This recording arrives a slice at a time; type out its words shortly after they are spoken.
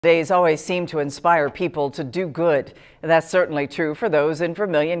Days always seem to inspire people to do good. That's certainly true for those in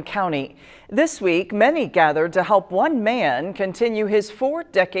Vermilion County. This week, many gathered to help one man continue his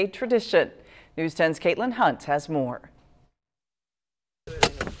 4-decade tradition. News 10's Caitlin Hunt has more.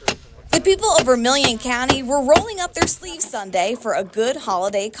 The people of Vermilion County were rolling up their sleeves Sunday for a good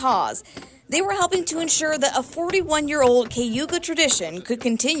holiday cause. They were helping to ensure that a 41-year-old Cayuga tradition could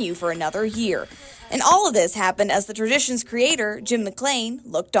continue for another year. And all of this happened as the tradition's creator, Jim McLean,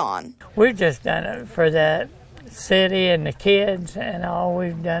 looked on. We've just done it for that city and the kids and all.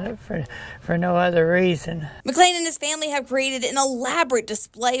 We've done it for no other reason. McLean and his family have created an elaborate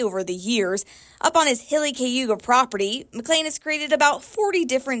display over the years. Up on his hilly Cayuga property, McLean has created about 40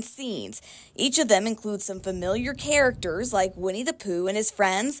 different scenes. Each of them includes some familiar characters like Winnie the Pooh and his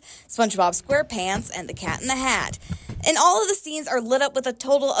friends, SpongeBob SquarePants, and the Cat in the Hat. And all of the scenes are lit up with a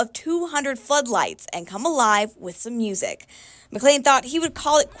total of 200 floodlights and come alive with some music. McLean thought he would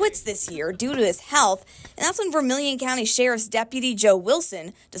call it quits this year due to his health, and that's when Vermilion County Sheriff's Deputy Joe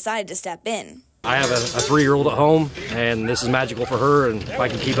Wilson decided to step in. I have a 3-year-old at home, and this is magical for her, and if I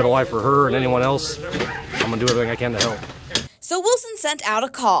can keep it alive for her and anyone else, I'm going to do everything I can to help. So Wilson sent out a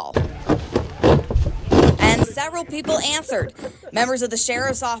call, and several people answered. Members of the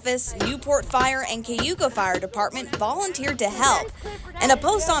Sheriff's Office, Newport Fire, and Cayuga Fire Department volunteered to help, and a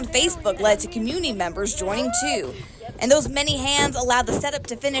post on Facebook led to community members joining too. And those many hands allowed the setup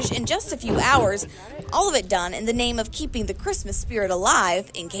to finish in just a few hours, all of it done in the name of keeping the Christmas spirit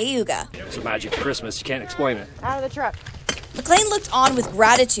alive in Cayuga. It's a magic of Christmas. You can't explain it. Out of the truck. McLean looked on with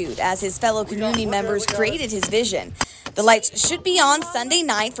gratitude as his fellow community members created his vision. The lights should be on Sunday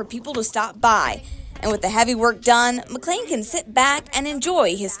night for people to stop by. And with the heavy work done, McLean can sit back and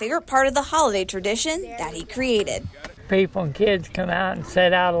enjoy his favorite part of the holiday tradition that he created. People and kids come out and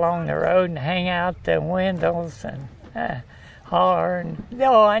sit out along the road and hang out the windows and holler and,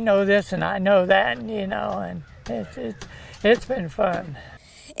 oh, I know this and I know that, and, you know, and it's been fun.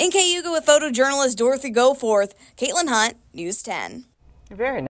 In Cayuga with photojournalist Dorothy Goforth, Caitlin Hunt, News 10. Very nice.